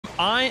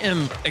I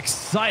am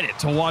excited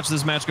to watch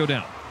this match go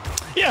down.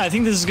 Yeah, I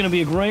think this is going to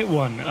be a great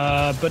one.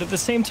 But at the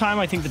same time,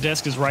 I think the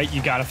desk is right.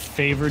 You got to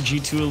favor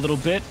G2 a little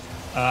bit.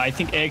 I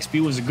think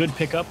AXB was a good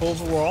pickup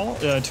overall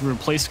to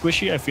replace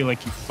Squishy. I feel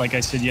like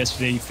I said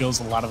yesterday, he feels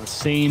a lot of the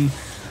same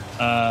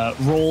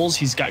roles.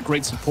 He's got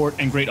great support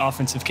and great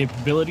offensive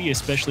capability,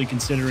 especially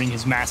considering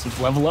his massive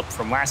level up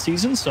from last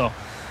season. So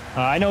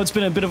I know it's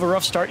been a bit of a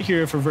rough start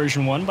here for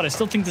version 1, but I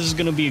still think this is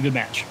going to be a good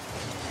match.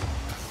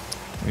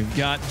 We've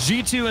got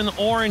G2 in the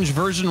orange,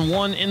 version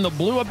 1 in the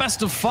blue, a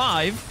best of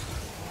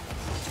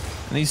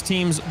 5. And these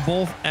teams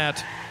both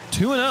at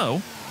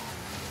 2-0.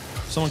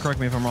 Someone correct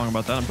me if I'm wrong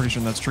about that. I'm pretty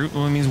sure that's true.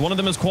 It means one of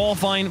them is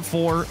qualifying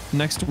for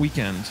next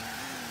weekend.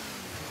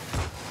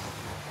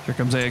 Here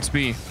comes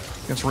AXB.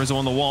 Gets Rizzo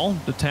on the wall.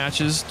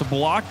 Detaches to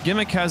block.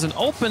 Gimmick has an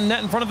open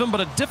net in front of him,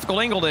 but a difficult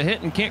angle to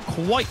hit and can't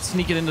quite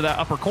sneak it into that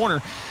upper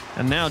corner.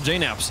 And now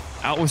JNaps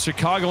out with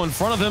Chicago in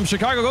front of him.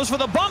 Chicago goes for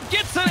the bump,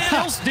 gets it, and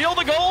he'll steal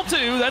the goal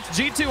too. That's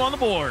G2 on the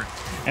board.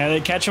 And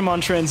they catch him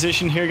on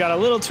transition here. Got a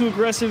little too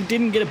aggressive,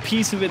 didn't get a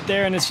piece of it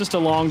there, and it's just a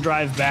long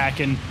drive back.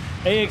 And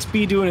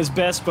AXB doing his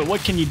best, but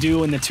what can you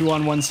do in the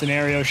 2-on-1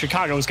 scenario?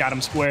 Chicago's got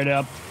him squared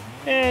up.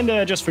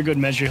 And just for good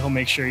measure, he'll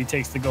make sure he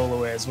takes the goal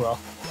away as well.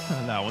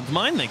 And that one's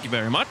mine, thank you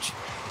very much.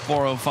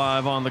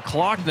 4:05 on the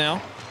clock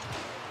now.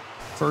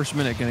 First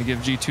minute, going to give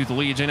G2 the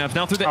lead. JNaps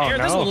now through the air.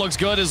 No. This one looks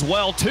good as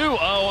well.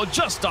 2-0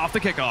 just off the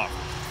kickoff.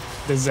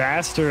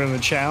 Disaster of a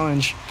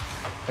challenge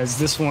as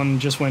this one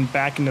just went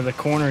back into the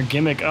corner.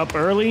 Gimmick up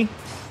early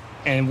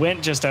and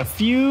went just a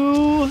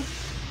few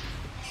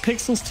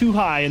pixels too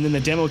high, and then the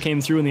demo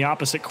came through in the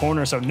opposite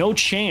corner, so no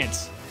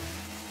chance.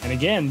 And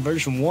again,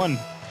 version 1,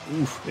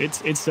 oof,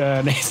 it's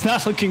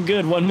not looking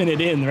good 1 minute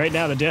in. Right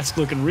now, the desk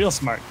looking real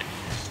smart.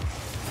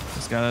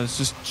 This guy does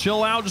just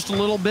chill out just a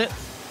little bit,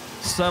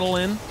 settle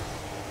in.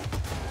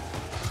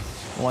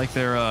 Like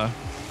their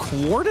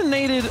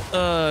coordinated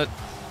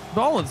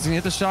ball.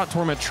 Hit the shot.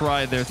 Torment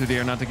tried there through the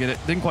air not to get it.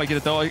 Didn't quite get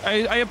it though.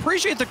 I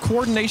appreciate the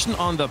coordination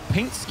on the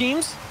paint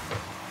schemes.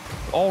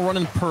 All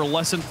running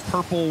pearlescent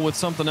purple with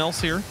something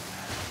else here.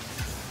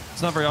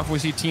 It's not very often we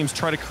see teams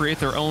try to create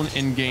their own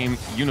in-game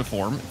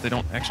uniform if they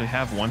don't actually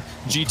have one.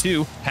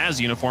 G2 has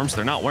uniforms.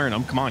 They're not wearing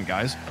them. Come on,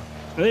 guys.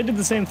 They did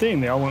the same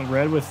thing. They all went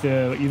red with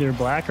either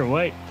black or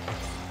white.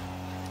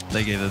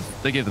 They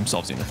gave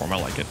themselves a uniform. I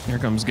like it. Here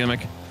comes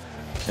Gimmick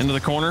into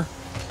the corner.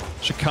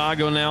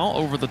 Chicago now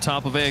over the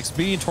top of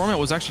AXB. Torment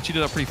was actually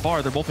cheated up pretty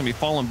far. They're both going to be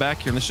falling back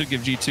here, and this should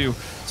give G2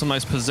 some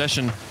nice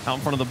possession out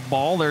in front of the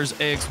ball. There's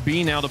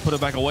AXB now to put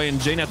it back away, and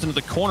JNaps into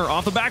the corner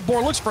off the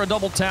backboard. Looks for a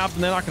double tap,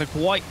 and they're not going to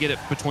quite get it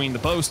between the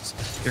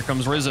posts. Here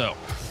comes Rizzo.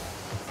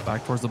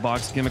 Back towards the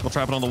box. Gimmick will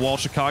trap it on the wall.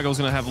 Chicago's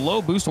going to have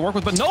low boost to work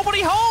with, but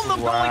nobody home. The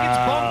goalie gets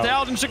bumped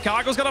out, and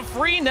Chicago's got a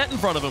free net in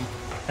front of him.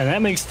 And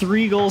that makes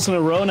 3 goals in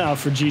a row now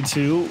for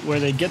G2, where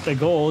they get the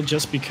goal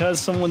just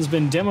because someone's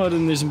been demoed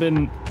and there's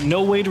been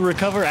no way to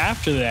recover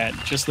after that.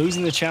 Just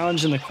losing the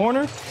challenge in the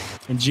corner,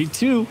 and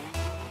G2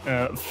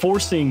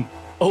 forcing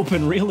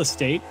open real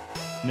estate,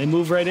 and they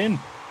move right in.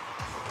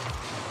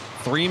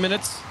 3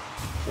 minutes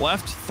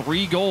left,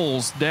 3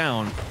 goals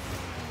down.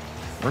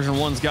 Version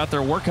 1's got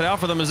their work cut out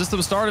for them. Is this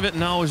the start of it?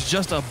 No, it's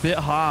just a bit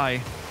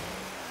high.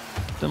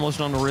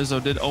 Demolition on the Rizzo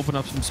did open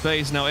up some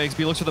space. Now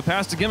AXB looks for the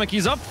pass to Gimmick.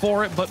 He's up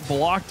for it, but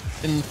blocked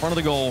in front of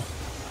the goal.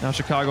 Now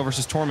Chicago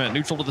versus Torment.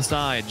 Neutral to the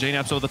side.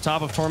 JNaps over the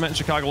top of Torment, and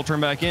Chicago will turn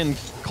back in.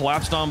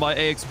 Collapsed on by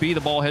AXB.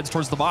 The ball heads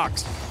towards the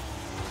box.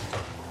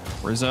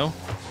 Rizzo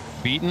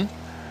beaten.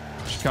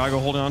 Chicago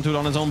holding onto it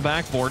on his own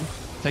backboard.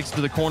 Takes it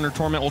to the corner.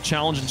 Torment will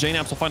challenge, and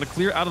JNaps will find a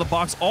clear out of the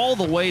box all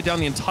the way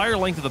down the entire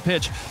length of the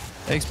pitch.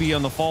 AXB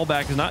on the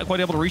fallback is not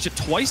quite able to reach it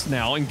twice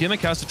now, and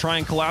Gimmick has to try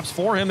and collapse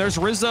for him. There's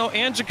Rizzo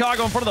and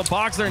Chicago in front of the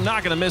box. They're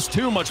not going to miss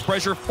too much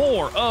pressure.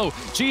 4-0.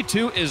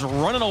 G2 is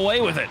running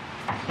away with it.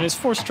 And it's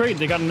 4 straight.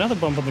 They got another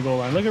bump on the goal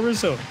line. Look at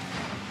Rizzo.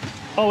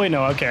 Oh, wait,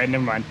 no. Okay,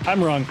 never mind.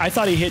 I'm wrong. I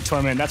thought he hit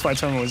Torment. That's why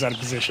Torment was out of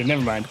position.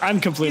 Never mind. I'm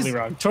completely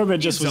wrong.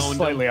 Torment just was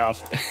slightly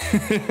off.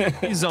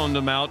 He zoned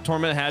him out.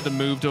 Torment had to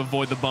move to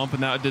avoid the bump,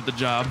 and that did the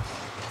job.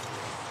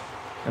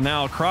 And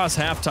now across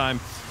halftime,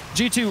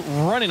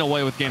 G2 running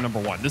away with game number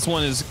 1. This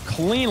one is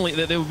cleanly,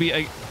 that it would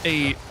be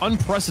a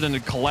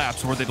unprecedented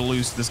collapse were they to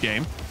lose this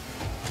game.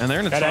 And they're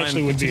going to try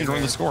and continue to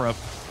run the score up.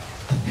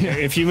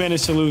 If you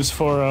manage to lose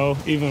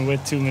 4-0, even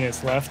with 2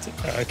 minutes left,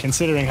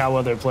 considering how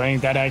well they're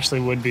playing, that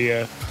actually would be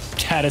a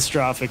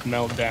catastrophic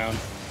meltdown.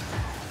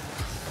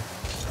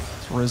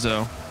 It's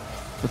Rizzo,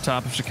 the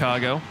top of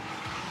Chicago.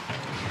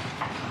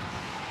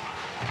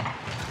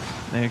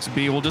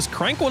 AXB will just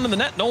crank one to the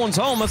net. No one's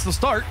home. That's the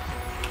start.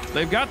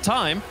 They've got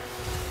time.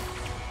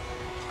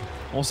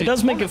 We'll see. It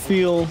does make it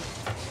feel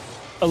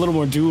a little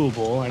more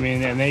doable. I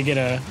mean, and they get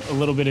a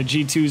little bit of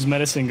G2's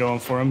medicine going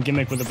for them.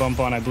 Gimmick with a bump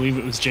on, I believe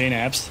it was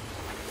JNaps.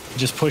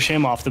 Just push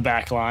him off the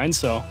back line.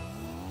 So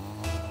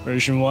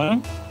version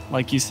 1,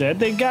 like you said,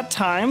 they've got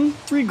time.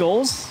 3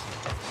 goals,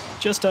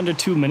 just under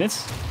 2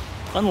 minutes.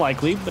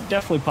 Unlikely, but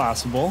definitely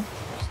possible.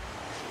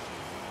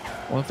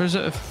 Well, if there's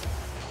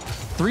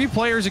 3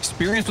 players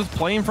experienced with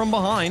playing from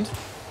behind,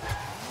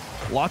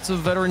 Lots of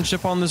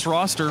veteranship on this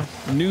roster,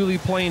 newly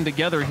playing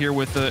together here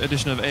with the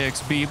addition of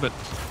AXB, but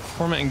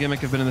Torment and Gimmick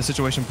have been in this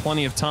situation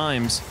plenty of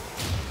times.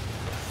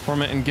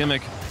 Torment and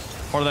Gimmick,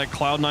 part of that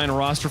Cloud9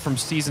 roster from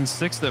Season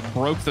 6 that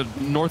broke the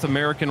North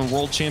American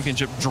World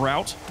Championship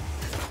drought.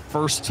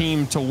 First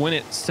team to win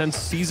it since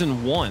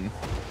Season 1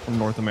 from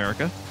North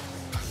America.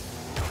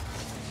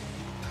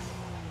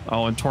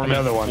 Oh, and Torment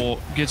Another one. will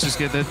just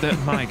get that.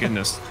 My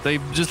goodness.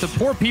 The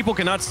poor people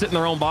cannot sit in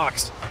their own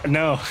box.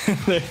 No,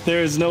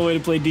 there is no way to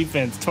play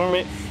defense.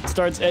 Torment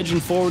starts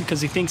edging forward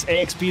because he thinks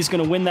AXB is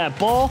going to win that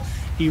ball.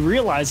 He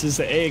realizes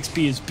that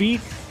AXB is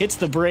beat, hits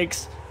the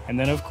brakes, and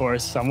then, of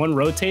course, someone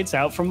rotates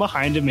out from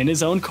behind him in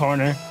his own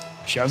corner,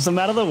 shoves him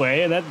out of the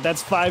way, and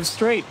that's 5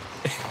 straight.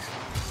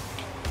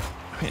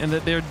 And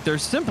that they're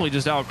simply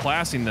just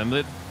outclassing them.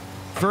 That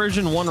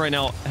Version 1 right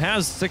now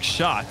has 6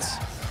 shots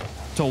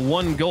to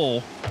 1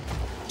 goal.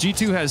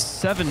 G2 has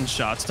 7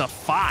 shots to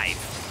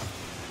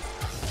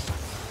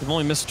 5. They've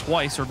only missed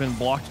twice or been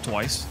blocked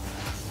twice.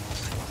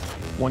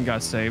 1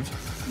 got saved.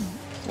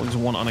 There's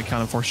 1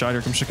 unaccounted for shot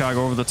here from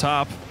Chicago over the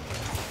top.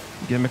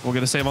 Gimmick will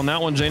get a save on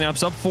that one.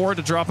 JNAP's up for it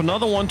to drop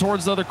another one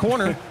towards the other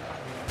corner.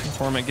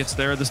 Torment gets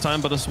there this time,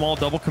 but a small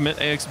double commit.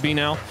 AXB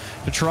now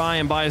to try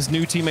and buy his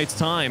new teammates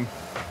time.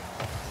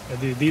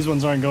 Dude, these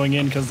ones aren't going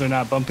in because they're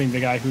not bumping the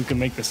guy who can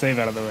make the save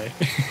out of the way.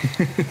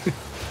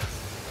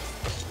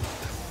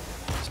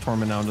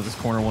 Torment now into this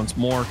corner once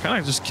more. Kind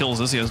of just kills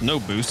this. He has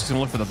no boost. He's going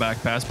to look for the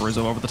back pass.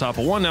 Rizzo over the top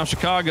of 1. Now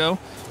Chicago.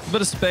 A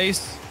bit of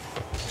space.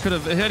 Could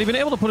have, had he been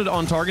able to put it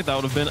on target, that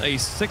would have been a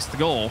 6th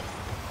goal.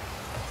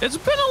 It's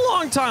been a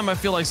long time, I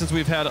feel like, since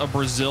we've had a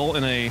Brazil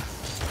in a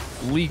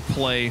league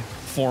play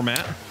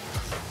format.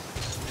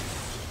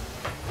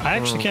 I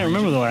actually can't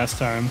remember the last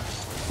time.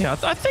 Yeah,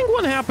 I think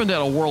one happened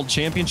at a World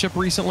Championship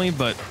recently,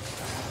 but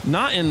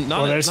not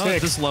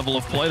at this level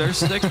of play.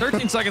 There's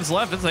 13 seconds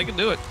left. They can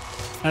do it.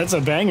 That's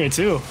a banger,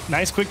 too.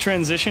 Nice quick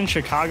transition.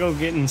 Chicago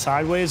getting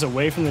sideways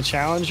away from the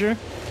challenger.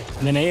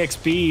 And then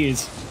AXB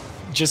is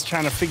just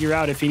trying to figure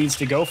out if he needs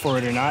to go for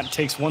it or not. It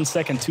takes 1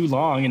 second too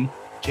long, and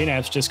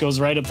JNAPS just goes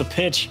right up the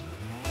pitch.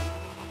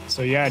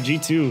 So, yeah,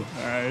 G2,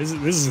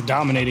 this is a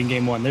dominating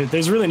game 1.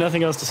 There's really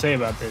nothing else to say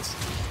about this.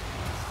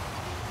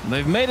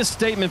 They've made a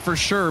statement for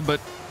sure, but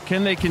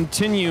can they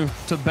continue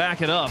to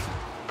back it up?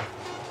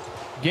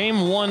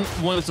 Game 1,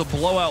 when it's a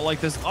blowout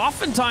like this,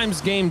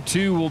 oftentimes Game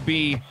 2 will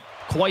be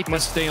quite the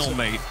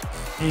stalemate.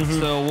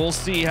 So we'll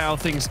see how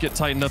things get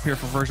tightened up here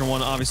for Version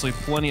 1. Obviously,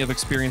 plenty of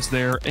experience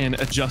there in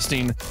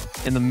adjusting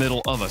in the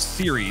middle of a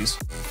series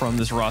from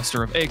this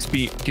roster of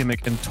AXB,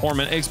 Gimmick, and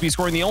Torment. AXB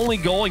scoring the only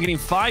goal and getting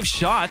 5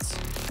 shots,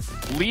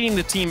 leading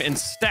the team in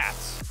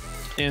stats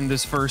in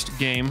this first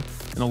game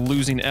in a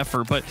losing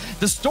effort. But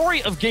the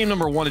story of game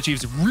number 1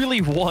 Chiefs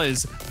really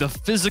was the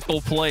physical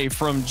play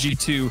from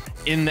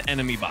G2 in the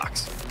enemy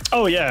box.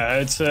 Oh, yeah.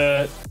 It's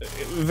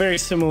very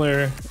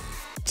similar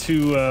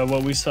to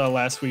what we saw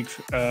last week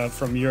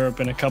from Europe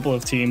and a couple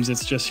of teams.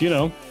 It's just,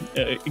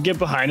 get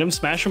behind them,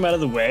 smash them out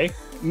of the way,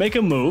 make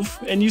a move,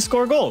 and you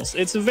score goals.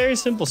 It's a very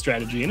simple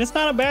strategy, and it's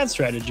not a bad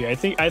strategy. I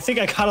think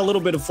I got a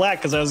little bit of flack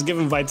because I was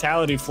giving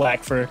Vitality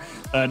flack for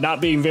not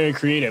being very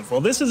creative.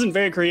 Well, this isn't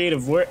very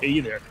creative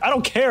either. I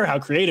don't care how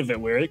creative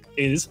it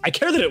is. I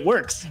care that it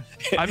works.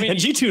 I mean, and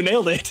G2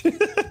 nailed it.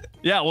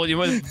 Yeah, well,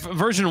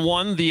 Version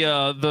 1,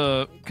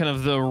 the kind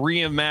of the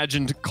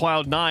reimagined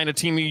Cloud9, a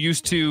team you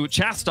used to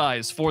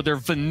chastise for their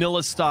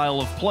vanilla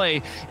style of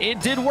play. It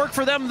did work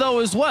for them, though,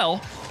 as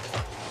well.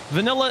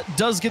 Vanilla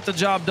does get the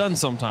job done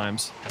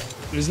sometimes.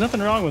 There's nothing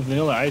wrong with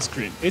vanilla ice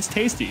cream. It's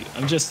tasty.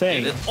 I'm just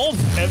saying.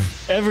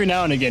 Every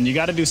now and again, you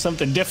got to do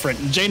something different,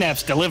 and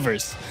JNAPS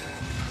delivers.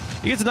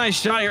 He gets a nice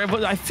shot here,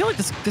 but I feel like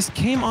this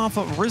came off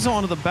of Rizzo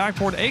onto the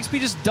backboard. AXB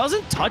just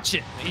doesn't touch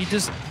it.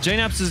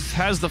 JNAPS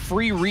has the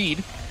free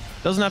read.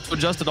 Doesn't have to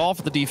adjust at all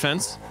for the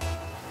defense.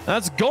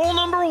 That's goal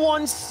number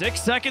 1,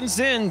 6 seconds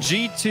in.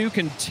 G2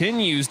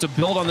 continues to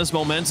build on this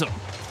momentum.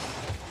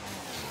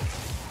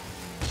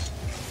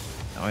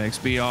 Now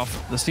AXB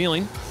off the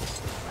ceiling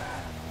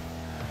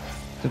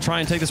to try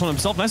and take this one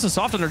himself. Nice and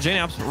soft under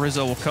JNAPS.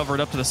 Rizzo will cover it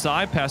up to the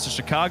side. Pass to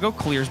Chicago.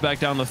 Clears back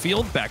down the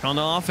field. Back on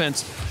the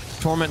offense.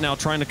 Torment now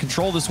trying to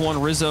control this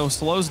one. Rizzo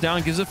slows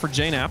down, gives it for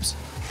JNAPS.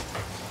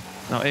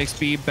 Now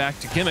AXB back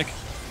to Gimmick.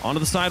 Onto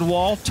the side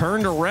wall,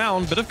 turned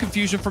around. Bit of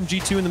confusion from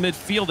G2 in the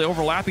midfield. They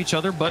overlap each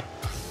other, but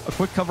a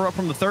quick cover up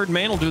from the third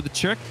man will do the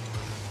trick.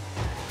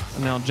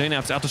 And now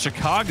JNAPS out to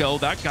Chicago.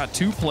 That got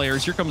 2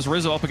 players. Here comes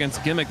Rizzo up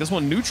against Gimmick. This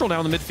one neutral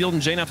down the midfield,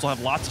 and JNAPS will have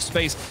lots of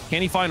space.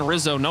 Can he find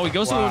Rizzo? No, he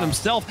goes to it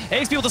himself.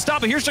 AXB able to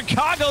stop it. Here's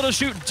Chicago to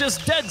shoot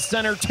just dead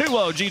center.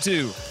 2-0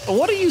 G2.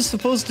 What are you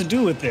supposed to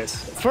do with this?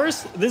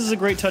 First, this is a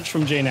great touch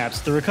from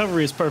JNAPS. The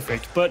recovery is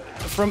perfect. But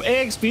from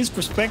AXB's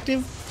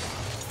perspective,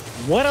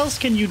 what else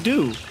can you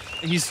do?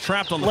 He's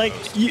trapped on the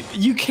post.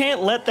 You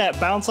can't let that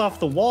bounce off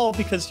the wall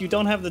because you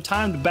don't have the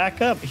time to back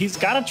up. He's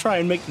got to try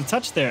and make the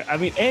touch there. I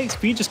mean,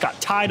 AXB just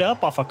got tied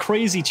up off a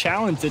crazy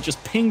challenge that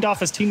just pinged off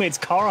his teammate's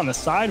car on the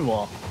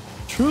sidewall.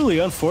 Truly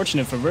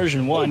unfortunate for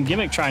Version 1.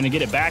 Gimmick trying to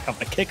get it back off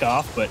the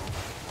kickoff, but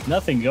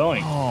Nothing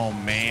going. Oh,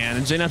 man.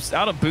 And JNap's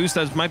out of boost.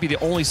 That might be the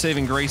only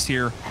saving grace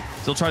here.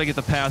 He'll try to get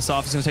the pass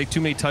off. It's going to take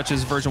too many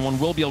touches. Version 1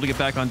 will be able to get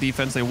back on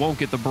defense. They won't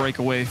get the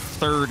breakaway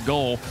third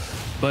goal.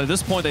 But at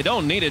this point, they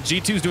don't need it.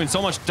 G2's doing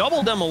so much.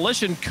 Double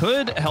demolition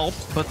could help,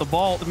 but the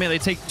ball, man, they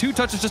take 2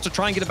 touches just to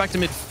try and get it back to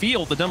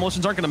midfield. The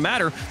demolitions aren't going to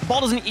matter. The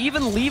ball doesn't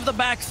even leave the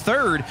back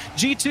third.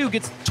 G2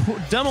 gets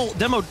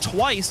demoed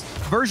twice.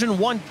 Version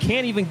 1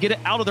 can't even get it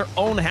out of their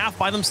own half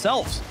by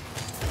themselves.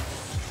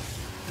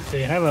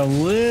 They have a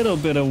little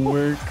bit of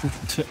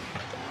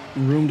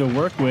room to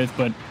work with,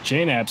 but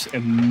JNap's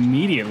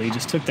immediately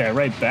just took that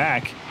right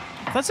back.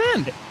 That's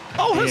in.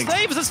 Oh, his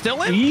save, is it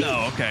still in?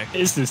 No, okay.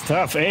 This is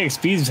tough.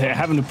 AXB's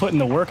having to put in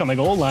the work on the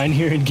goal line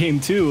here in game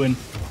 2, and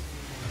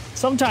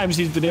sometimes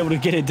he's been able to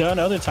get it done.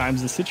 Other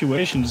times the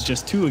situation is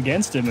just too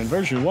against him. And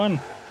Version 1,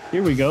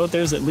 here we go.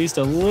 There's at least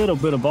a little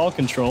bit of ball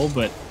control,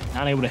 but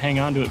not able to hang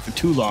on to it for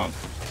too long.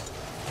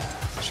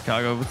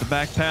 Chicago with the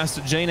back pass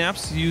to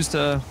JNap's, used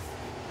the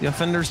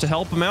offenders to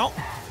help him out.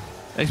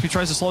 XP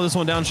tries to slow this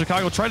one down.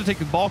 Chicago tried to take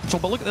the ball control,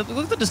 but look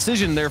at the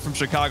decision there from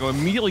Chicago.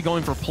 Immediately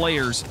going for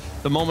players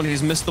the moment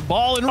he's missed the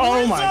ball. And oh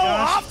Rizzo my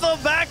gosh, off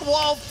the back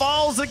wall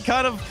falls and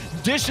kind of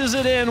dishes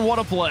it in. What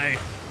a play.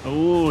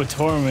 Oh,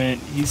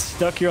 Torment. He's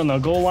stuck here on the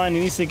goal line,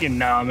 and he's thinking,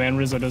 nah, man,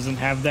 Rizzo doesn't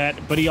have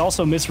that. But he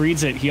also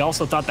misreads it. He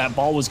also thought that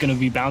ball was going to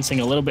be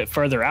bouncing a little bit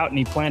further out, and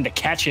he planned to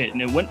catch it,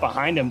 and it went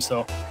behind him.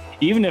 So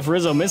even if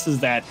Rizzo misses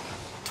that,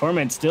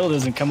 Torment still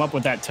doesn't come up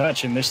with that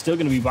touch, and they're still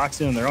going to be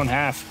boxed in their own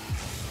half.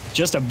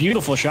 Just a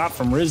beautiful shot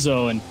from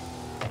Rizzo, and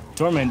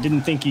Torment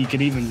didn't think he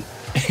could even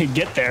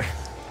get there.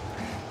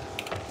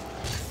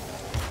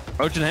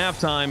 Approaching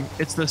halftime,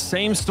 it's the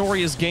same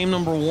story as game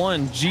number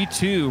 1.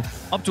 G2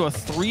 up to a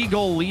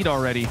 3-goal lead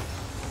already.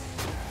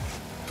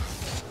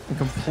 And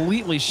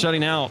completely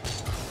shutting out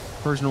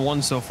Version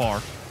 1 so far.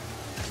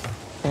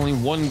 Only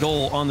 1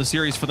 goal on the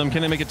series for them.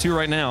 Can they make it 2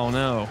 right now?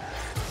 No.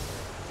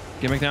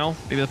 Gimmick now,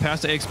 maybe the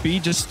pass to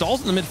XP, just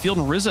stalls in the midfield,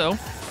 and Rizzo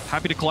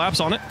happy to collapse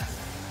on it.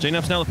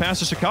 JNap's now the pass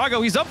to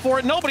Chicago. He's up for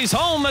it. Nobody's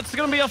home. That's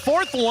going to be a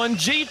 4th one.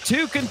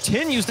 G2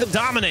 continues to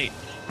dominate.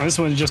 This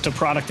one's just a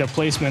product of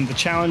placement. The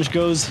challenge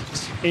goes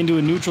into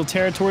a neutral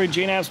territory.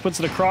 JNap's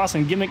puts it across,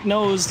 and Gimmick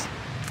knows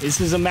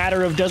this is a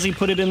matter of does he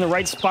put it in the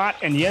right spot?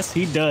 And yes,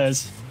 he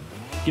does.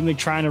 Gimmick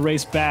trying to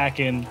race back,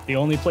 and the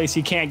only place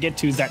he can't get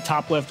to is that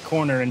top left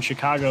corner, and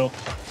Chicago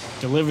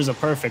delivers a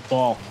perfect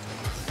ball.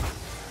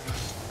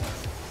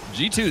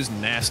 G2 is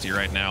nasty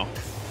right now.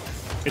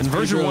 It's and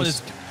Version 1 gross.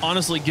 is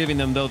honestly giving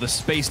them, though, the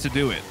space to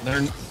do it.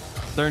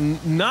 They're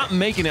not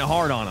making it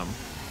hard on them.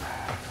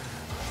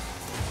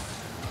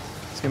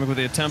 Gimmick with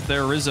the attempt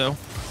there. Rizzo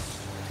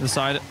to the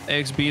side,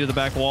 AXB to the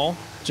back wall.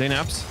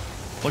 JNap's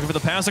looking for the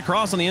pass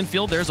across on the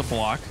infield. There's a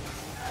block.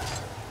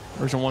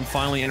 Version 1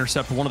 finally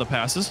intercept one of the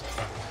passes.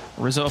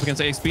 Rizzo up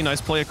against AXB.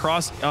 Nice play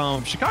across.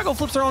 Chicago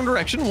flips their own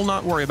direction. We'll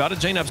not worry about it.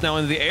 JNap's now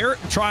into the air.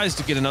 Tries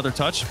to get another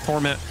touch.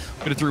 Torment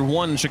put it through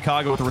one.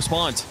 Chicago with the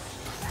response.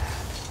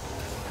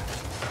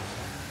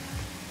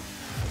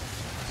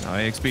 Now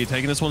AXB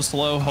taking this one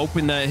slow,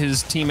 hoping that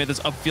his teammate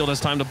that's upfield has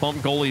time to bump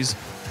goalies.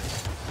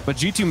 But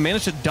G2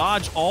 managed to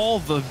dodge all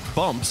the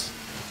bumps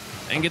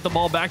and get the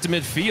ball back to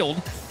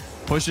midfield.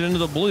 Push it into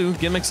the blue.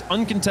 Gimmick's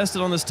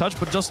uncontested on this touch,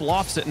 but just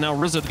lofts it. Now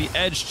Rizzo to the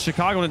edge.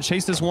 Chicago going to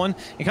chase this one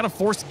and kind of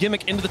forced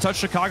Gimmick into the touch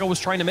Chicago was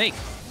trying to make.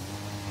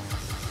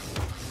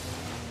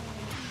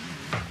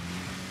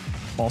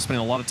 Ball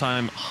spending a lot of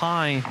time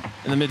high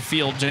in the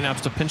midfield.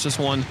 JNap's to pinch this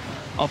one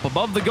up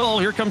above the goal.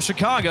 Here comes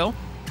Chicago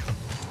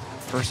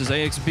versus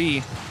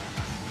AXB.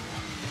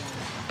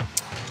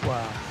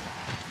 Wow.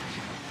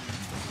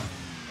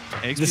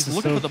 AXB's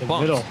looking for the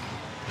bumps.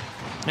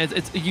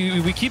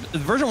 We keep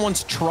Version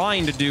 1's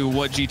trying to do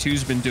what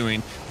G2's been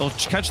doing. They'll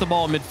catch the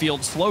ball in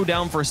midfield, slow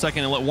down for a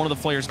second, and let one of the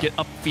players get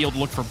upfield,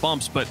 look for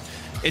bumps. But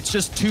it's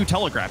just too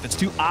telegraphed. It's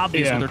too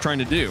obvious what they're trying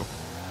to do.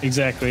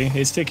 Exactly.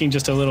 It's taking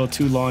just a little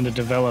too long to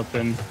develop,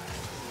 and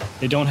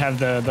they don't have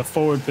the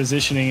forward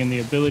positioning and the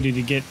ability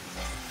to get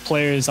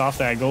players off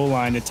that goal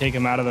line to take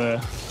them out of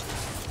the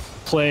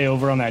play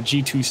over on that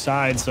G2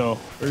 side. So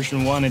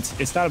Version 1,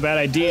 it's not a bad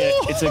idea.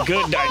 It's a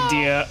good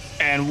idea.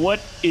 And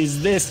what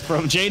is this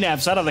from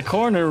JNap's out of the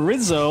corner?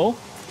 Rizzo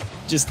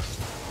just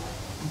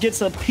gets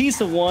a piece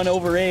of one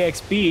over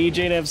AXB.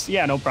 JNap's,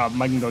 yeah, no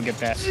problem. I can go get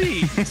that.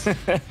 Jeez.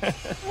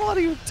 What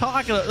are you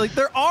talking about? Like,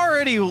 they're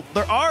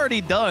already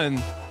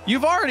done.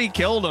 You've already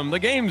killed them. The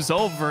game's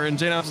over. And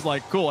JNap's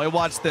like, cool, I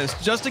watched this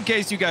just in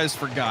case you guys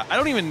forgot. I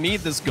don't even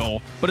need this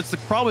goal, but it's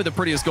probably the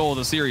prettiest goal of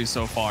the series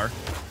so far.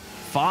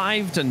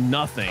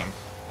 5-0.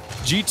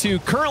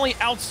 G2 currently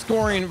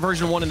outscoring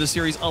Version 1 in the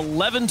series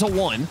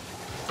 11-1.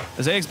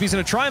 As AXB's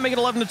going to try and make it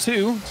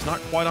 11-2. It's not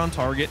quite on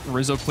target.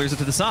 Rizzo clears it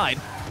to the side.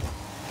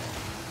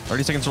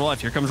 30 seconds are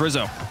left. Here comes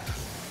Rizzo.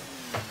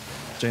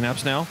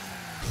 JNap's now.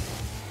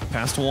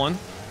 Pass to one.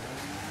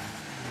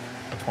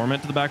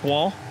 Torment to the back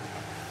wall.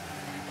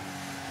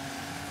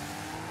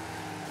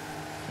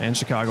 And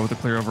Chicago with a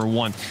clear over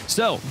 1.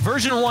 So,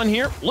 Version 1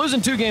 here,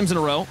 losing 2 games in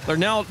a row. They're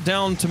now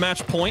down to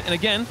match point. And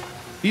again,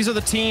 these are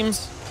the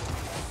teams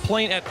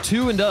playing at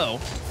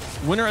 2-0.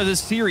 winner of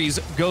this series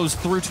goes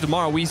through to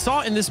tomorrow. We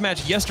saw in this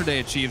match yesterday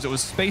at Chiefs, it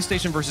was Space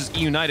Station versus E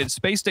United.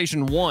 Space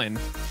Station won,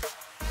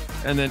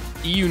 and then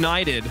E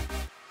United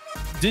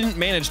didn't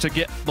manage to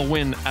get the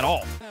win at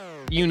all.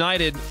 E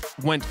United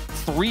went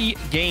 3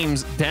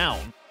 games down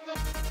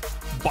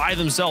by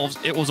themselves.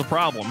 It was a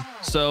problem.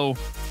 So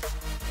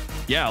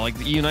yeah, like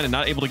the E United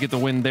not able to get the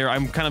win there.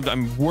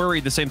 I'm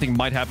worried the same thing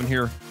might happen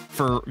here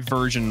for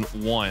version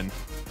 1.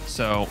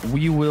 So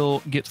we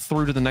will get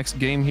through to the next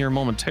game here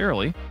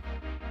momentarily,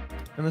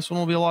 and this one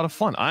will be a lot of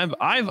fun.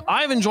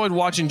 I've enjoyed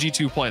watching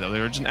G2 play though.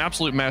 They're just an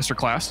absolute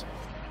masterclass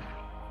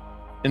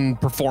in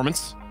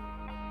performance.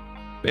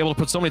 Able to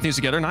put so many things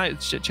together. And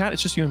chat,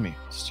 it's just you and me.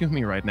 It's just you and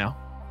me right now.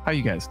 How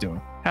you guys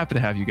doing? Happy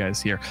to have you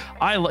guys here.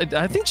 I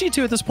think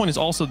G2 at this point is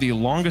also the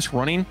longest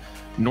running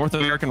North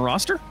American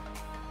roster.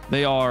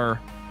 They are,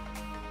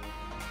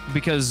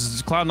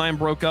 because Cloud9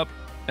 broke up,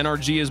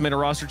 NRG has made a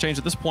roster change.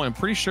 At this point, I'm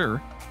pretty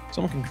sure,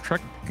 someone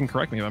can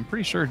correct me, but I'm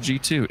pretty sure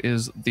G2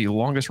 is the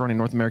longest running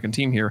North American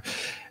team here.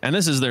 And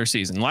this is their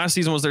season. Last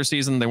season was their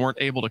season. They weren't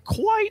able to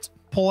quite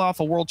pull off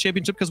a world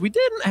championship because we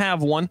didn't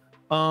have one.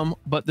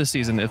 But this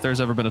season, if there's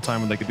ever been a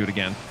time when they could do it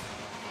again,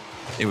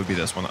 it would be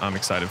this one. I'm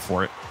excited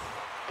for it.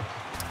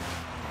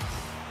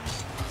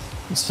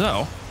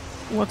 So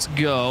let's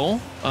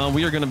go.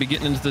 We are going to be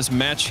getting into this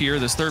match here,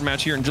 this third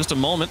match here in just a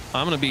moment.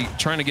 I'm going to be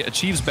trying to get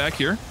Achieves back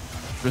here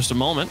for just a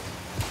moment.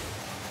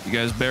 You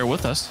guys bear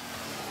with us.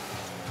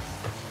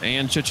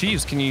 And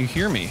Achieves, can you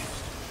hear me?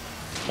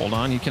 Hold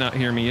on, you cannot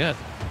hear me yet.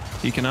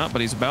 He cannot,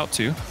 but he's about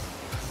to.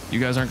 You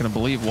guys aren't going to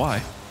believe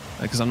why,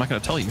 because I'm not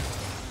going to tell you.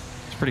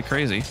 It's pretty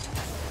crazy.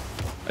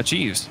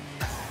 Achieves,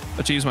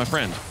 my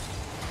friend.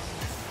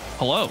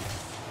 Hello.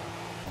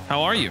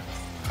 How are you?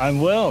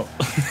 I'm well.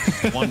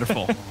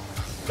 Wonderful.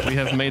 We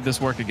have made this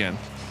work again.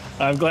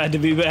 I'm glad to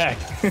be back.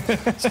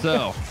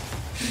 So,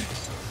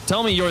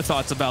 tell me your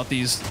thoughts about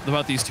these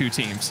two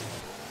teams.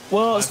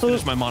 Well,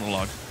 finish my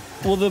monologue.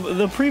 Well,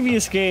 the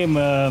previous game,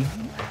 I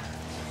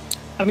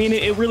mean,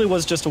 it really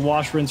was just a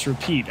wash, rinse,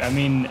 repeat. I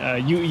mean,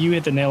 you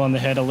hit the nail on the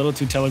head. A little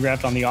too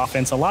telegraphed on the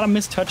offense. A lot of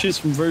missed touches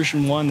from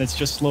version 1 that's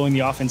just slowing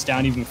the offense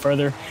down even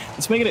further.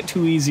 It's making it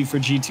too easy for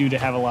G2 to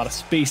have a lot of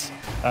space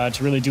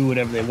to really do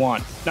whatever they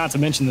want. Not to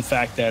mention the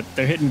fact that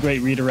they're hitting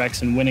great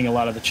redirects and winning a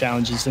lot of the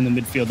challenges in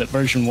the midfield that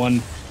version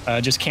 1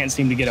 just can't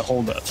seem to get a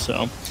hold of.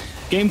 So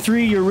game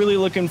 3, you're really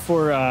looking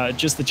for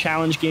just the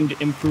challenge game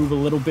to improve a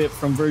little bit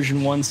from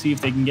version 1, see if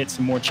they can get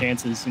some more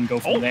chances and go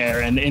from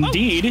there. And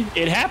indeed,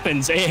 it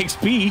happens.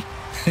 AXP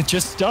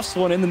just stuffs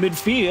one in the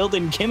midfield,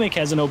 and Gimmick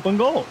has an open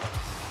goal.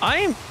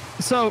 I'm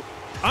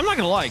not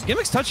gonna lie,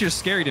 Gimmick's touch here is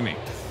scary to me.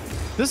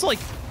 This, like,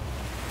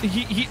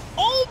 he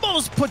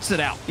almost puts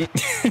it out.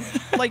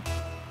 Like,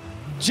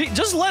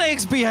 just let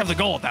AXP have the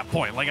goal at that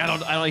point. Like, I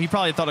don't. He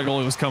probably thought a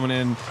goal was coming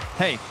in.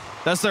 Hey,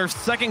 that's their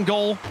second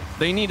goal.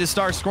 They need to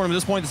start scoring at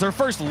this point. It's their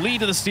first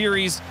lead of the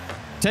series.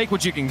 Take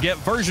what you can get.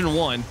 Version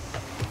 1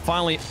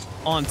 finally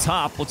on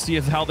top. Let's see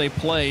how they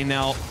play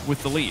now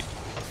with the lead.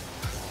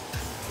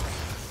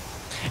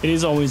 It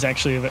is always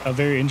actually a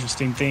very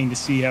interesting thing to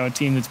see how a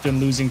team that's been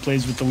losing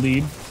plays with the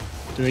lead.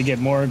 Do they get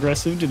more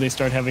aggressive? Do they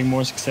start having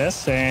more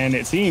success? And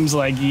it seems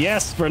like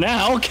yes for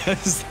now,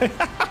 because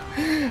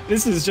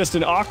this is just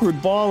an awkward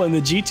ball in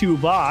the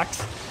G2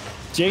 box.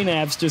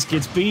 JNAPS just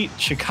gets beat.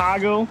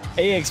 Chicago,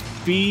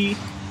 AXB,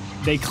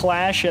 they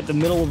clash at the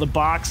middle of the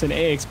box, and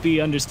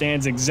AXB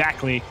understands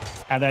exactly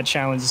how that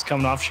challenge is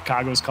coming off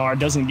Chicago's car.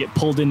 Doesn't get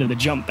pulled into the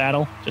jump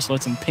battle, just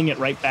lets him ping it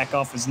right back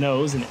off his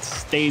nose, and it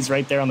stays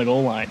right there on the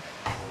goal line.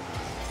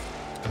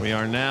 We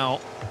are now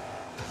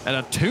at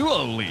a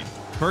 2-0 lead.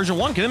 Version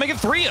 1, can they make it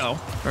 3-0?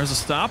 There's a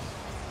stop.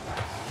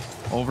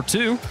 Over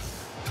 2.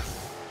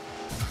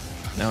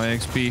 Now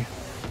AXB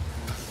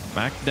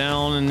back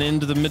down and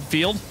into the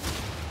midfield.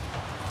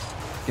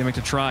 Gimmick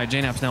to try.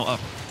 JNAP's now up.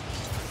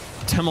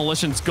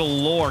 Demolitions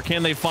galore.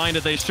 Can they find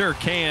it? They sure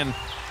can.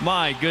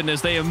 My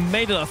goodness, they have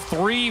made it a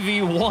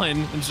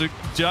 3v1, and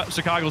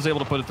Chicago's able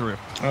to put it through.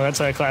 Oh, that's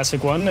a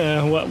classic one.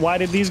 Why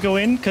did these go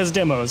in? Because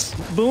demos.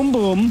 Boom,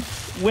 boom.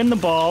 Win the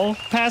ball.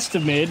 Pass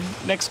to mid.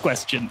 Next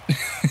question.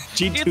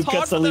 G2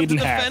 cuts the lead in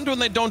half. It's hard for them to defend when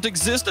they don't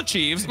exist,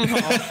 Achieves.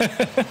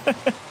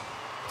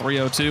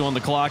 3:02 on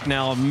the clock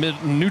now.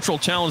 Neutral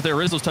challenge there.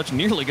 Rizzo's touch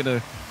nearly going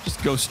to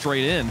just go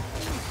straight in.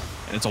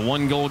 And it's a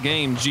 1-goal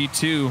game.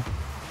 G2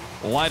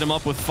 light them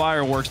up with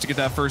fireworks to get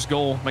that first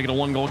goal. Make it a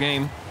 1-goal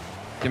game.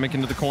 Gimmick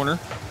into the corner.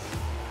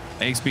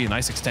 AXB, a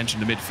nice extension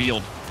to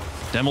midfield.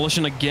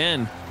 Demolition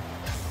again.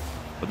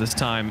 But this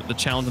time, the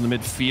challenge in the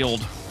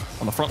midfield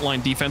on the front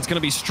line defense going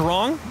to be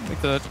strong.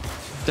 Make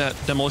that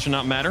demolition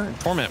not matter. And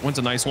Torment wins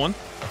a nice one.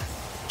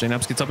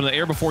 JNAPS gets up in the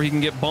air before he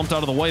can get bumped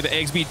out of the way. But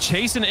AXB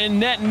chasing in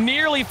net,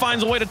 nearly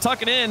finds a way to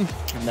tuck it in.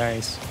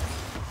 Nice.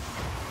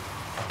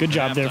 Good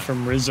job there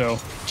from Rizzo,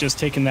 just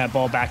taking that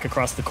ball back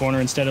across the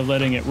corner instead of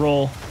letting it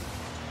roll,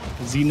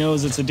 because he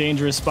knows it's a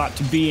dangerous spot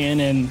to be in.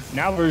 And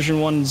now version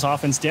 1's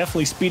offense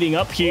definitely speeding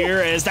up here,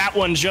 as that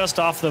one just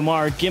off the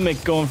mark.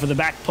 Gimmick going for the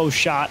back post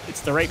shot. It's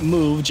the right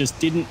move, just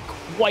didn't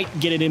quite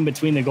get it in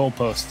between the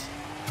goalposts.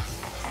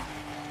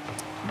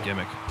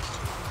 Gimmick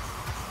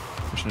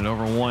Pushing it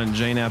over one.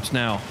 JNaps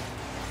now.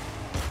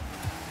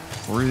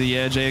 Through the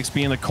edge,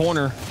 AXB in the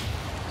corner.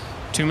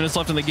 2 minutes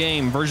left in the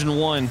game.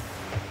 Version1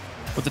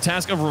 with the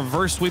task of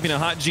reverse sweeping a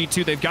hot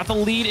G2. They've got the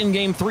lead in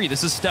game 3.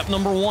 This is step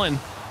number 1.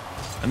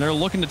 And they're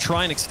looking to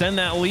try and extend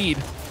that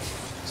lead.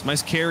 Some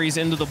nice carries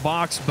into the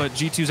box, but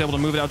G2's able to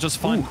move it out just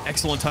fine. Ooh.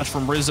 Excellent touch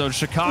from Rizzo.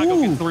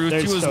 Chicago get through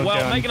too as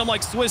well, making them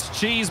like Swiss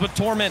cheese, but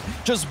Torment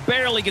just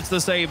barely gets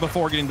the save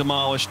before getting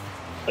demolished.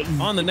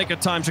 On the nick of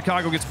time,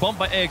 Chicago gets bumped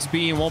by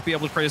AXB and won't be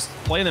able to create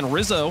a play, and then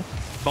Rizzo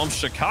bumps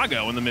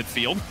Chicago in the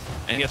midfield,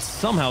 and yet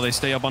somehow they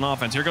stay up on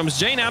offense. Here comes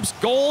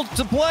JNaps, goal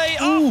to play,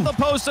 off the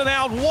post and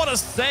out. What a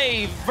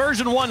save.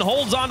 Version1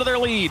 holds on to their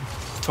lead.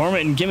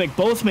 Torment and Gimmick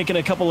both making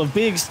a couple of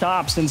big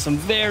stops in some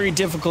very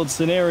difficult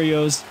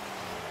scenarios.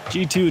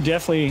 G2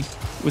 definitely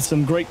with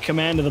some great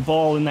command of the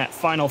ball in that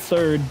final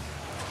third.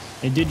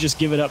 They did just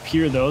give it up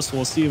here, though, so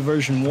we'll see if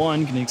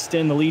Version1 can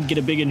extend the lead, get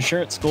a big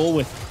insurance goal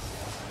with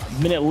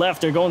a minute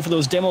left. They're going for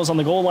those demos on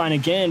the goal line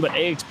again, but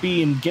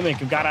AXB and Gimmick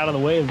have got out of the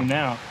way of them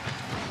now.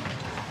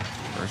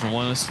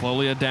 Version1 is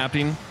slowly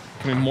adapting,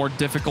 becoming more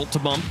difficult to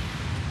bump.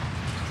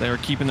 They are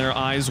keeping their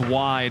eyes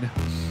wide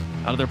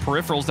out of their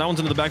peripherals. That one's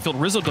into the backfield.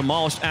 Rizzo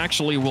demolished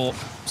actually will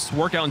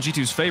work out in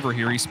G2's favor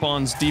here. He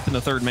spawns deep in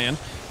the third man.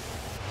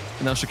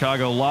 And now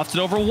Chicago lofts it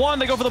over one.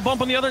 They go for the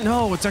bump on the other.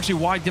 No, it's actually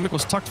wide. Gimmick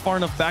was tucked far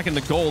enough back in the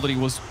goal that he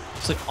was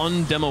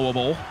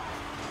undemoable.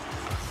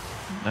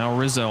 Now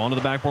Rizzo onto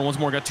the backboard once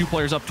more. Got 2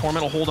 players up.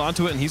 Torment will hold on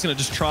to it, and he's going to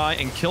just try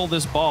and kill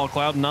this ball.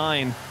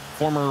 Cloud9,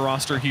 former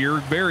roster here,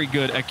 very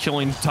good at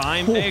killing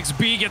time. Ooh.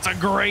 AXB gets a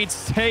great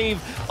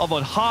save of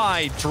a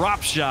high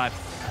drop shot.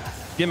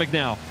 Gimmick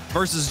now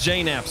versus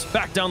JNaps.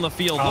 Back down the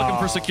field, looking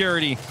for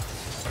security.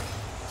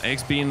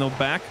 AXB in the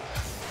back.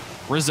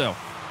 Rizzo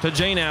to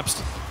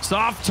JNaps.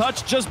 Soft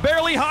touch, just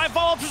barely high.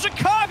 Follow up to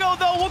Chicago,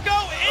 though. Will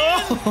go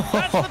in.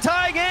 That's the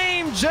tie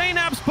game.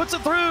 JNaps puts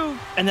it through.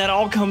 And that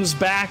all comes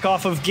back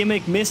off of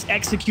Gimmick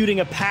mis-executing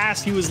a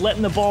pass. He was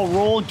letting the ball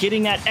roll,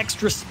 getting that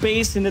extra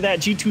space into that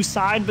G2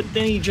 side, but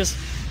then he just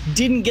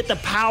didn't get the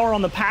power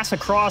on the pass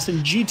across,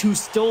 and G2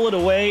 stole it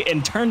away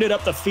and turned it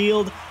up the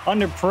field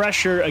under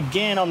pressure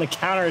again on the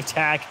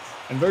counterattack.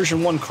 And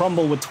Version1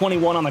 crumbled with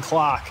 21 on the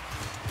clock.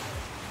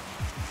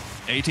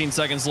 18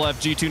 seconds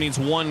left. G2 needs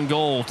 1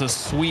 goal to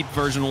sweep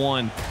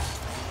Version1.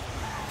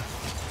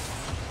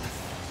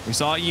 We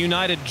saw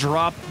United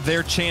drop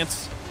their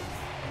chance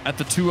at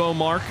the 2-0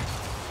 mark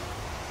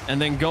and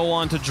then go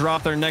on to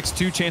drop their next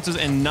 2 chances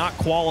and not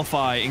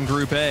qualify in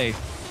Group A.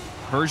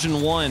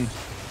 Version1,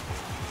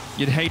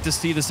 you'd hate to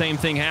see the same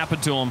thing happen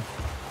to them.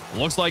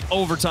 Looks like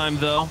overtime,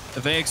 though.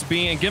 If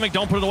AXB and Gimmick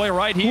don't put it away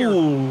right here.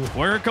 Ooh.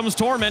 Where comes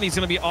Torment. He's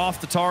going to be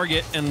off the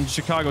target, and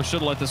Chicago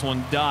should let this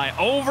one die.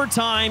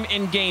 Overtime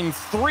in game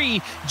 3.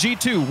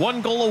 G2,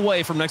 1 goal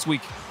away from next week.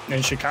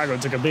 And Chicago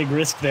took a big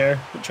risk there,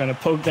 trying to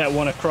poke that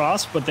one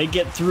across, but they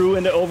get through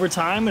into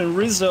overtime, and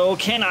Rizzo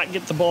cannot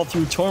get the ball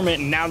through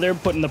Torment, and now they're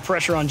putting the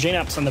pressure on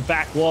JNaps on the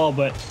back wall,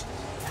 but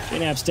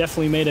JNaps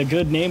definitely made a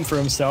good name for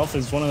himself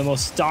as one of the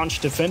most staunch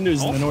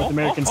defenders in the North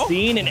American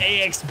scene, and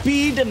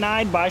AXB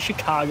denied by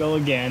Chicago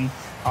again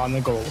on the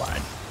goal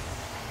line.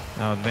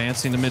 Now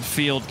advancing to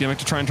midfield, Gimmick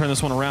to try and turn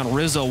this one around.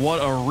 Rizzo, what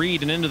a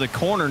read, and into the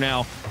corner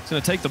now. He's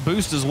going to take the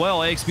boost as well.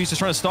 AXB's just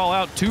trying to stall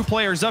out. 2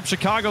 players up.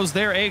 Chicago's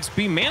there.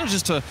 AXB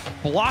manages to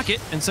block it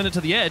and send it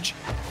to the edge.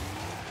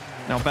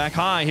 Now back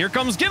high. Here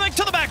comes Gimmick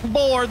to the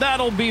backboard.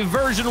 That'll be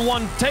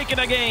Version1 taking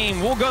a game.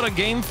 We'll go to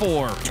game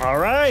 4. All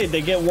right.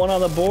 They get 1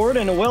 on the board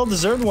and a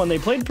well-deserved one. They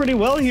played pretty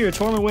well here.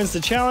 Torment wins the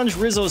challenge.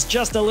 Rizzo's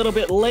just a little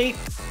bit late.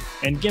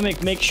 And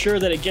Gimmick makes sure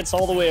that it gets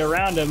all the way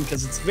around him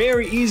because it's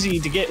very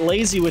easy to get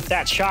lazy with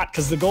that shot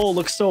because the goal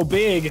looks so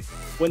big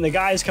when the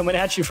guy's coming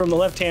at you from the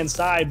left-hand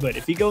side. But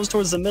if he goes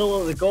towards the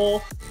middle of the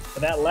goal to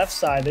that left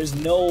side, there's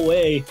no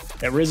way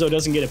that Rizzo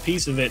doesn't get a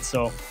piece of it.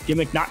 So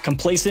Gimmick not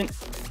complacent.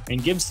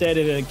 And Gibbs said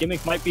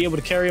Gimmick might be able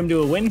to carry him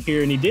to a win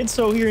here, and he did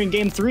so here in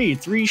game 3.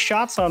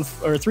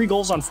 3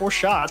 goals on 4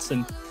 shots,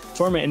 and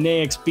Torment and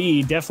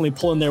AXB definitely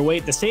pulling their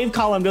weight. The save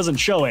column doesn't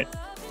show it,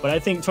 but I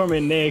think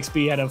Torment and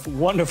AXB had a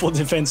wonderful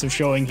defensive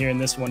showing here in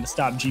this one to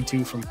stop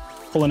G2 from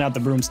pulling out the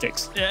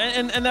broomsticks. Yeah,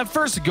 and that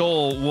first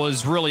goal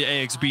was really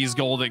AXB's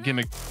goal that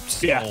Gimmick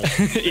stole.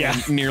 Yeah.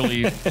 And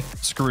nearly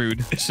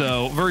screwed.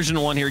 So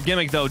Version1 here.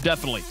 Gimmick, though,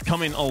 definitely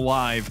coming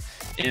alive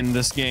in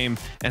this game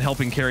and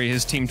helping carry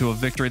his team to a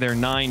victory. There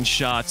 9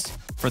 shots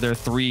for their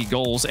 3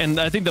 goals. And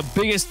I think the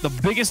biggest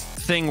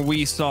thing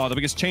we saw, the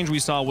biggest change we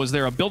saw was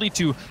their ability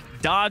to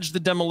dodge the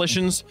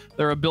demolitions,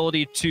 their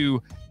ability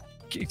to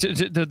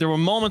there were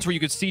moments where you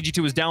could see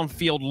G2 was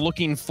downfield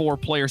looking for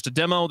players to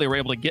demo. They were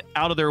able to get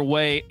out of their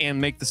way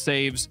and make the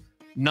saves.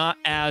 Not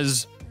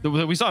as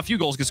we saw a few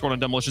goals get scored on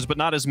demolitions, but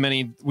not as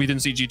many. We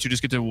didn't see G2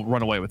 just get to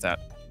run away with that.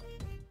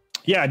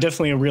 Yeah,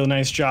 definitely a real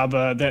nice job.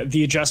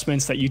 The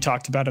adjustments that you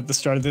talked about at the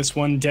start of this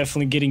one,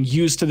 definitely getting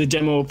used to the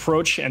demo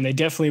approach, and they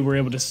definitely were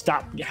able to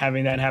stop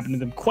having that happen to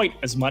them quite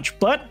as much.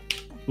 But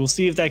we'll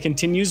see if that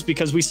continues,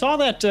 because we saw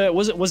that,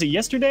 was it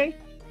yesterday?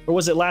 Or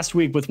was it last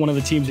week with one of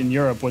the teams in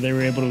Europe where they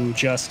were able to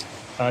adjust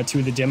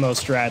to the demo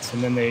strats,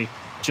 and then they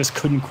just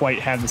couldn't quite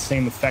have the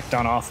same effect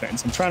on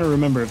offense. I'm trying to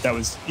remember if that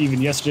was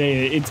even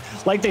yesterday.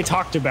 It's like they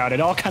talked about. It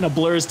all kind of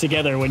blurs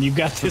together when you've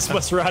got this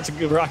West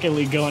Rocket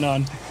League going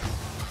on.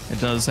 It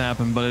does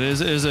happen, but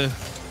it is a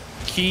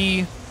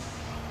key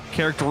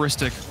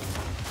characteristic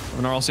of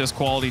an RLCS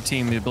quality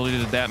team, the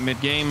ability to adapt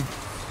mid-game.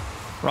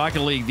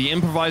 Rocket League, the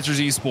improvisers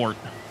esport.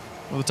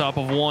 Over the top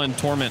of one,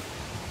 Torment.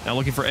 Now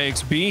looking for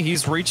AXB.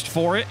 He's reached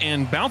for it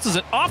and bounces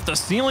it off the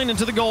ceiling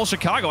into the goal.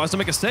 Chicago has to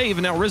make a save,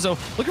 and now Rizzo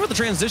looking for the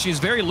transition. He's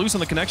very loose on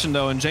the connection,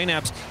 though, and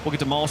JNaps will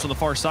get demolished on the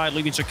far side,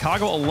 leaving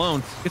Chicago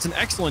alone. It's an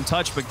excellent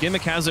touch, but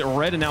Gimmick has it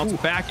red, and now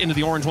it's back into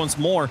the orange once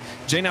more.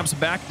 JNaps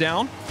back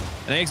down,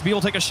 and AXB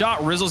will take a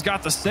shot. Rizzo's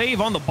got the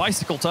save on the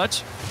bicycle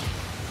touch.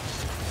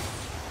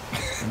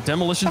 And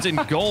Demolition's in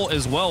goal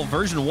as well.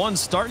 Version1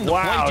 starting to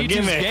play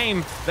G2's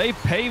game. They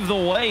pave the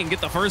way and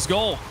get the first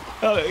goal.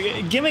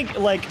 Gimmick,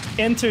 like,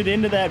 entered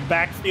into that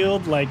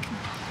backfield, like,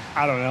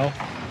 I don't know,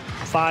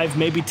 5,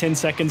 maybe 10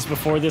 seconds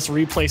before this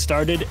replay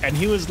started, and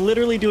he was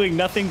literally doing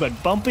nothing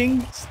but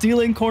bumping,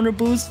 stealing corner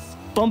boosts,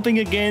 bumping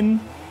again,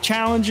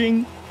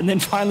 challenging, and then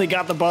finally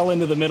got the ball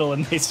into the middle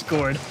and they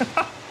scored.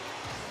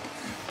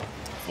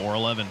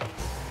 4-11.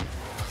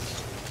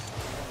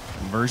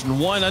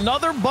 Version1,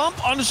 another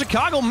bump onto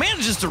Chicago,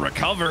 manages to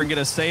recover and get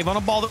a save on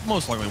a ball that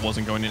most likely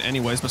wasn't going in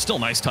anyways, but still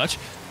nice touch.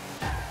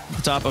 At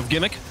the top of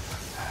Gimmick.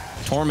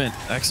 Torment,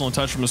 excellent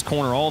touch from his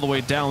corner all the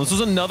way down. This was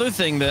another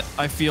thing that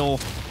I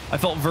felt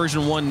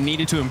Version1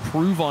 needed to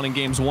improve on in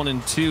games 1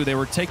 and 2. They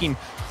were taking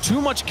too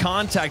much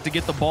contact to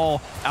get the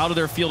ball out of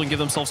their field and give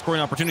themselves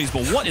scoring opportunities.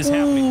 But what is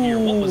happening here?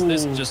 What was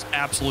this? Just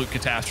absolute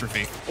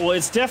catastrophe. Well,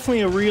 it's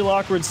definitely a real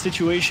awkward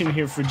situation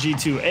here for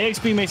G2.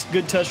 AXB makes a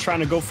good touch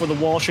trying to go for the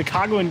wall.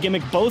 Chicago and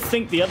Gimmick both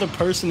think the other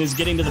person is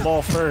getting to the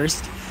ball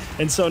first.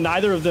 And so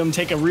neither of them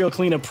take a real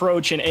clean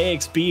approach, and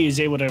AXB is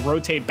able to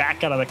rotate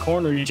back out of the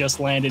corner he just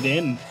landed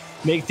in,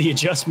 make the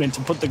adjustment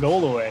to put the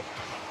goal away.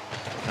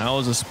 That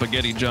was a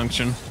spaghetti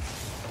junction.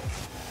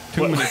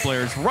 Too many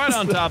players right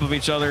on top of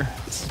each other.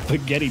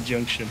 Spaghetti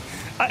junction.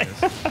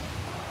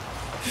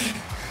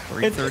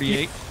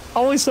 338.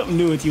 Always something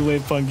new with you,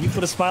 Wave Punk. You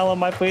put a smile on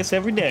my face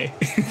every day.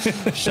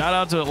 Shout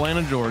out to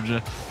Atlanta,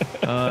 Georgia.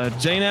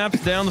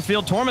 JNaps down the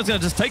field. Torment's going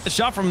to just take the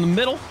shot from the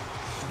middle.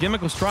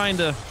 Gimmick was trying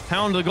to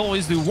pound the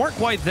goalies who weren't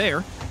quite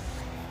there.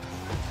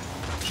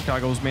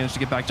 Chicago's managed to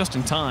get back just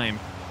in time.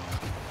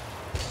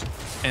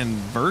 And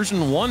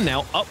Version1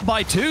 now up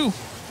by 2.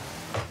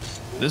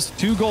 This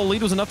 2-goal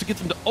lead was enough to get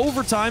them to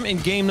overtime in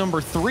game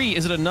number 3.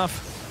 Is it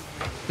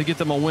enough to get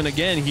them a win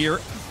again here?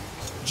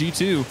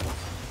 G2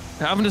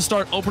 having to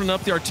start opening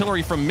up the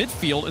artillery from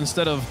midfield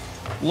instead of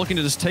looking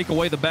to just take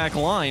away the back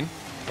line.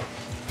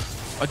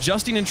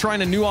 Adjusting and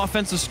trying a new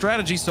offensive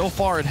strategy. So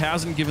far, it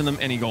hasn't given them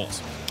any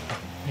goals.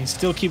 He's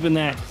still keeping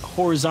that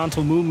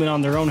horizontal movement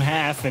on their own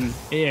half, and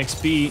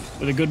AXB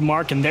with a good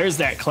mark, and there's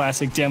that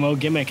classic demo.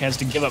 Gimmick has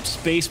to give up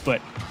space,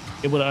 but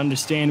able to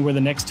understand where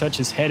the next touch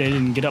is headed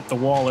and get up the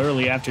wall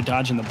early after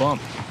dodging the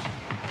bump.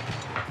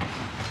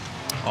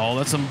 Oh,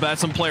 that's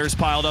some players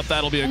piled up.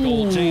 That'll be a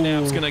goal.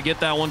 JNap's going to get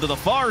that one to the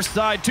far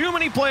side. Too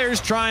many players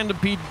trying to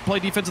play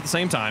defense at the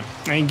same time.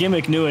 And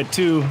Gimmick knew it,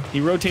 too.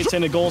 He rotates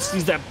into goal,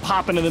 sees that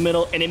pop into the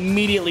middle, and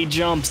immediately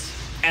jumps.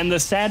 And the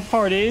sad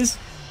part is,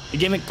 the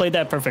Gimmick played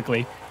that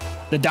perfectly.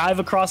 The dive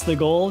across the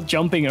goal,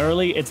 jumping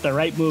early, it's the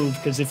right move,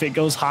 because if it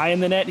goes high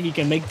in the net, he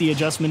can make the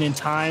adjustment in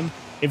time.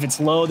 If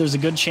it's low, there's a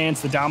good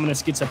chance the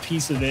Dominus gets a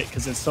piece of it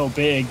because it's so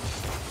big.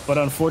 But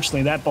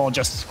unfortunately, that ball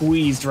just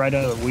squeezed right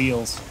out of the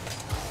wheels.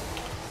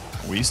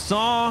 We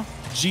saw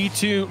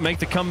G2 make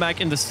the comeback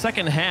in the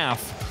second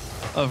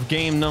half of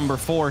game number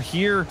 4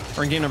 here,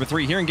 or in game number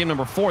 3. Here in game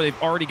number 4,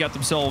 they've already got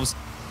themselves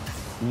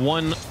a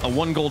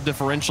 1-goal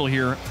differential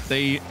here.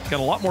 They got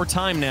a lot more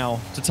time now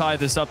to tie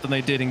this up than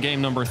they did in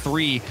game number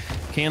 3.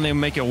 Can they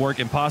make it work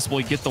and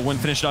possibly get the win,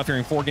 finish it off here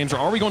in 4 games? Or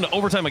are we going to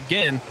overtime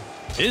again?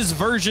 Is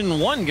Version1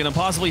 going to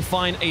possibly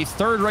find a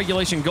 3rd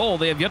regulation goal?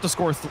 They have yet to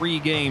score 3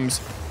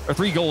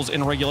 goals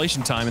in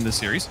regulation time in this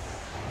series.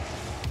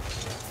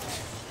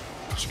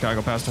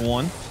 Chicago passed to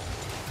 1.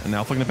 And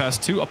now flicking the pass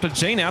 2 up to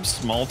JNaps.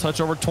 Small touch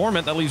over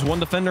Torment. That leaves 1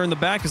 defender in the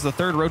back as the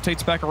 3rd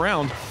rotates back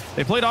around.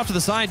 They played off to the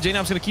side.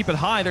 JNaps going to keep it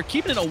high. They're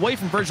keeping it away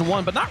from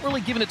Version1, but not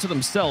really giving it to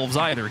themselves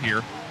either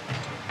here.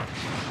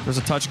 There's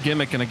a touch.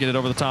 Gimmick going to get it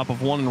over the top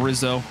of 1, and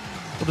Rizzo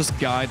will just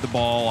guide the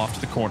ball off to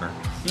the corner.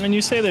 And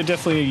you say they're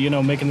definitely, you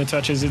know, making the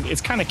touches.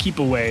 It's kind of keep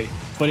away,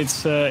 but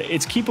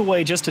it's keep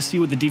away just to see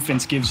what the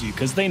defense gives you,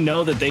 because they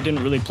know that they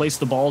didn't really place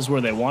the balls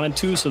where they wanted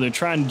to, so they're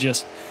trying to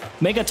just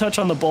make a touch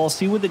on the ball,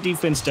 see what the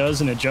defense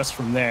does, and adjust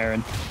from there.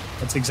 And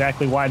that's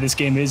exactly why this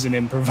game is an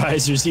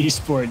improviser's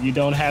esport. You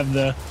don't have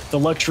the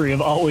luxury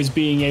of always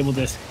being able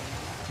to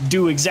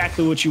do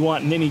exactly what you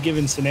want in any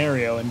given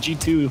scenario. And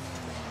G2,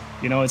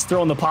 you know, it's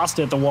throwing the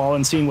pasta at the wall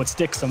and seeing what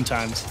sticks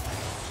sometimes.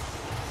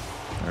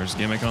 There's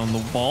Gimmick on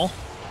the ball.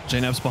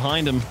 JNap's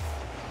behind him.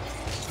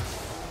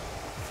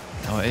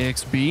 Now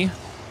AXB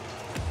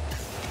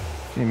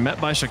He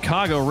met by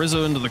Chicago.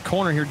 Rizzo into the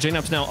corner here.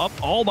 JNap's now up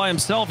all by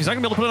himself. He's not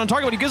going to be able to put it on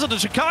target, but he gives it to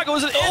Chicago.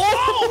 Is it?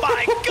 Oh,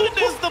 my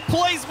goodness. The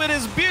placement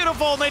is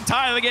beautiful, and they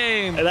tie the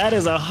game. That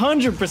is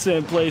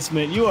 100%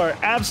 placement. You are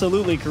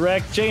absolutely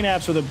correct.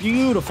 JNap's with a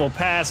beautiful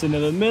pass into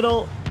the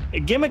middle.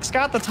 Gimmick's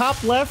got the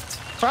top left,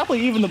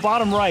 probably even the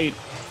bottom right,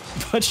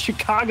 but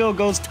Chicago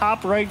goes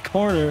top right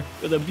corner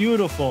with a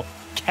beautiful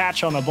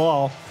catch on the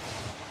ball.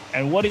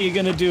 And what are you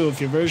going to do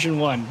if you're version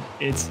 1?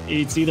 It's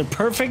either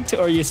perfect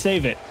or you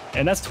save it.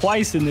 And that's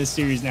twice in this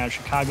series now.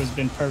 Chicago's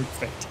been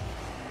perfect.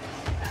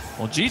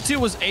 Well, G2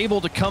 was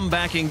able to come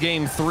back in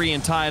game 3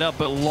 and tie it up,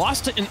 but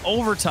lost it in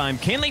overtime.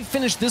 Can they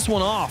finish this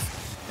one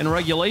off in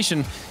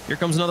regulation? Here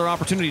comes another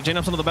opportunity.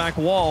 JNap's onto the back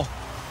wall.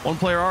 One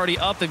player already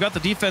up. They've got the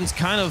defense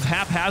kind of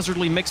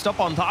haphazardly mixed up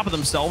on top of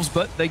themselves,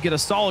 but they get a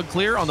solid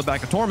clear on the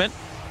back of Torment.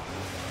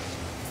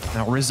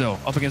 Now Rizzo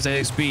up against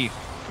AXB.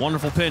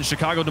 Wonderful pin.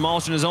 Chicago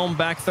demolishing his own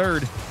back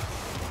third.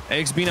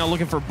 AXB now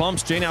looking for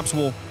bumps. JNap's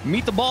will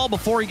meet the ball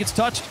before he gets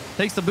touched.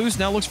 Takes the boost.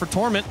 Now looks for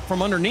Torment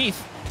from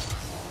underneath.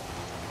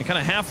 It kind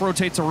of half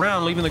rotates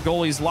around, leaving the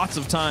goalies lots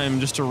of time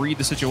just to read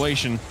the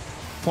situation.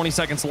 20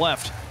 seconds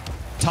left.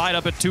 Tied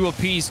up at 2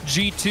 apiece.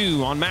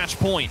 G2 on match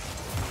point.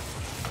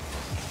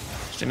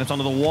 JNap's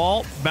onto the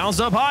wall. Bounce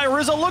up high.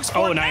 Rizzo looks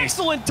for an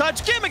excellent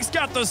touch. Gimmick's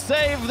got the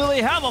save. Do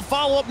they have a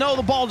follow-up? No,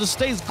 the ball just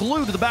stays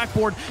glued to the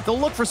backboard. They'll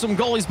look for some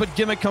goalies, but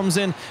Gimmick comes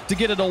in to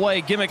get it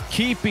away. Gimmick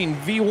keeping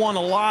V1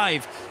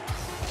 alive.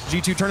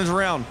 G2 turns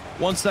around.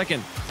 1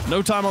 second.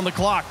 No time on the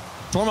clock.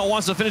 Torment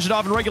wants to finish it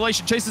off in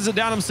regulation. Chases it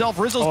down himself.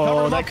 Rizzo's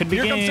covering him up. Could be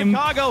Here comes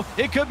Chicago.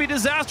 It could be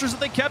disastrous if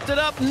they kept it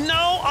up.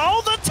 No.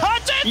 Oh, the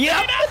touch it.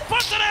 Yep. JNap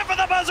puts it in for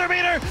the buzzer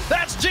beater.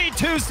 That's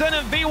G2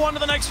 sending V1 to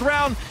the next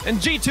round, and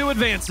G2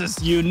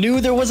 advances. You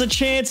knew there was a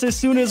chance as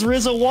soon as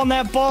Rizzo won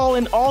that ball,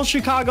 and all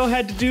Chicago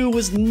had to do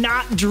was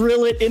not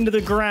drill it into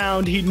the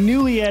ground. He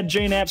knew he had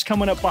JNap's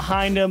coming up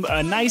behind him.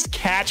 A nice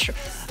catch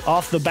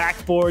off the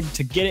backboard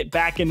to get it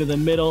back into the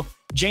middle.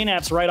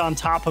 JNap's right on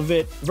top of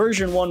it.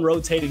 Version 1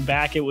 rotated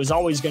back. It was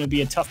always going to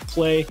be a tough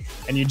play,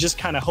 and you're just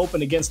kind of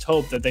hoping against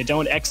hope that they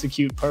don't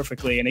execute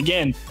perfectly. And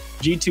again,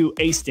 G2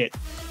 aced it.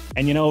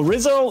 And, you know,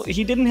 Rizzo,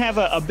 he didn't have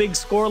a big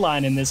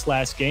scoreline in this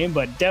last game,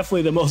 but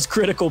definitely the most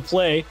critical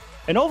play.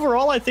 And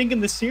overall, I think in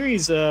the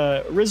series,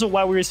 Rizzo,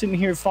 while we were sitting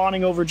here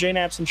fawning over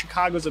JNap's and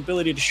Chicago's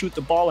ability to shoot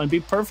the ball and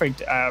be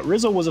perfect,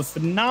 Rizzo was a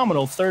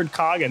phenomenal third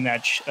cog in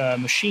that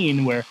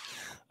machine where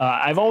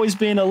I've always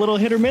been a little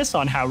hit or miss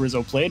on how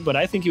Rizzo played, but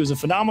I think he was a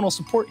phenomenal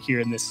support here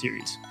in this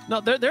series. Now,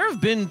 there have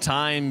been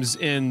times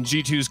in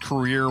G2's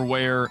career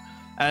where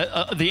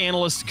the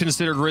analysts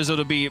considered Rizzo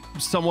to be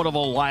somewhat of a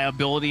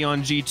liability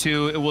on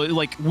G2. It was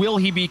like, will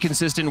he be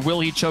consistent? Will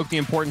he choke the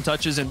important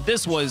touches? And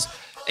this was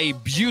a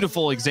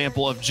beautiful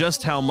example of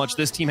just how much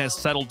this team has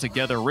settled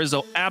together.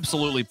 Rizzo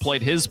absolutely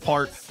played his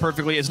part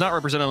perfectly. It's not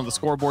represented on the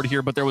scoreboard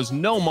here, but there was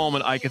no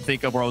moment I could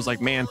think of where I was like,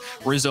 man,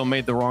 Rizzo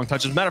made the wrong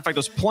touches. As a matter of fact,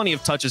 there's plenty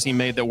of touches he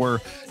made that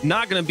were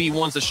not going to be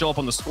ones that show up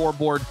on the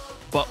scoreboard,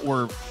 but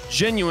were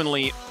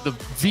genuinely the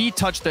V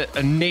touch that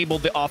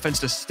enabled the offense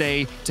to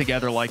stay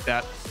together like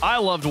that. I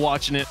loved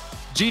watching it.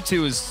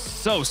 G2 is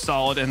so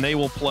solid, and they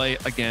will play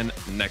again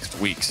next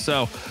week.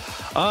 So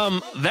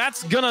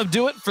that's gonna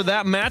do it for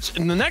that match.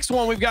 And the next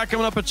one we've got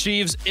coming up at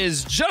Chiefs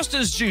is just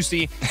as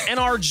juicy.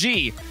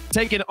 NRG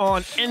taking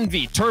on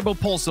Envy. Turbo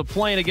Pulsa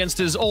playing against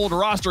his old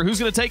roster. Who's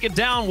gonna take it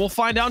down? We'll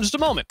find out in just a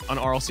moment on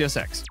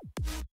RLCSX.